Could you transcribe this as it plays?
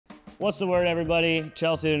What's the word, everybody?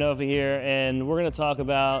 Chelsea Denova here, and we're going to talk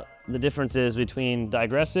about the differences between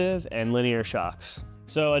digressive and linear shocks.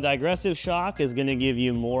 So a digressive shock is going to give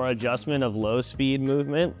you more adjustment of low speed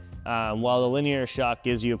movement, while the linear shock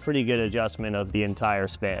gives you a pretty good adjustment of the entire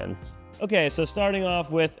span. Okay, so starting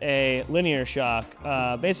off with a linear shock,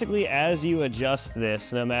 basically as you adjust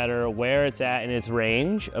this, no matter where it's at in its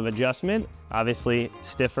range of adjustment, obviously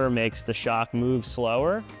stiffer makes the shock move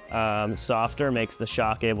slower, softer makes the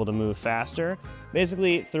shock able to move faster.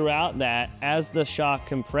 Basically throughout that, as the shock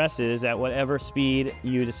compresses at whatever speed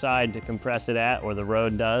you decide to compress it at, or the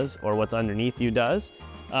road does, or what's underneath you does,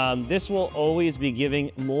 this will always be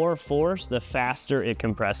giving more force the faster it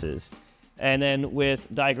compresses. And then with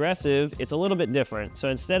digressive, it's a little bit different. So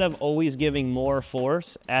instead of always giving more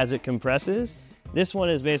force as it compresses, this one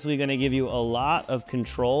is basically going to give you a lot of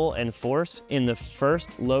control and force in the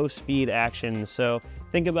first low speed action. So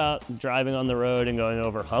think about driving on the road and going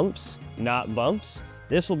over humps, not bumps.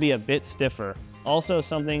 This will be a bit stiffer. Also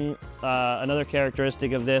another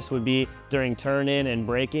characteristic of this would be during turn-in and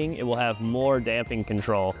braking, it will have more damping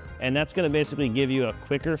control. And that's going to basically give you a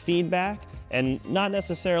quicker feedback, and not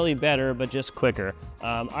necessarily better, but just quicker.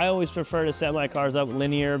 I always prefer to set my cars up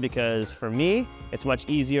linear because for me, it's much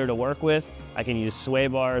easier to work with. I can use sway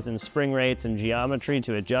bars and spring rates and geometry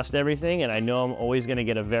to adjust everything, and I know I'm always gonna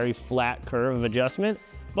get a very flat curve of adjustment.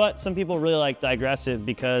 But some people really like digressive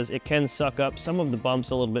because it can suck up some of the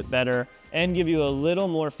bumps a little bit better and give you a little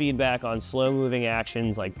more feedback on slow moving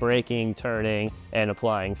actions like braking, turning, and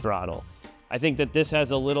applying throttle. I think that this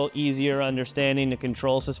has a little easier understanding to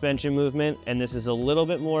control suspension movement, and this is a little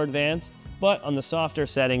bit more advanced, but on the softer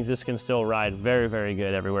settings, this can still ride very, very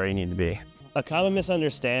good everywhere you need to be. A common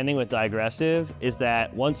misunderstanding with digressive is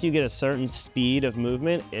that once you get a certain speed of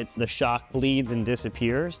movement, the shock bleeds and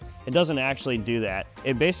disappears. It doesn't actually do that.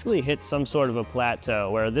 It basically hits some sort of a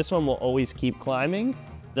plateau where this one will always keep climbing.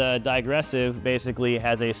 The digressive basically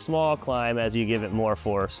has a small climb as you give it more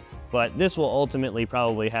force, but this will ultimately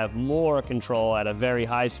probably have more control at a very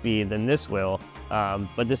high speed than this will,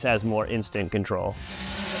 but this has more instant control.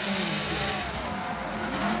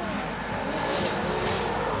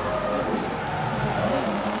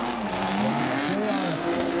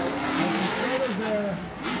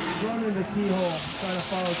 Running the keyhole, trying to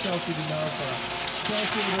follow Chelsea Denova.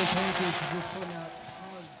 Chelsea, those painters just putting out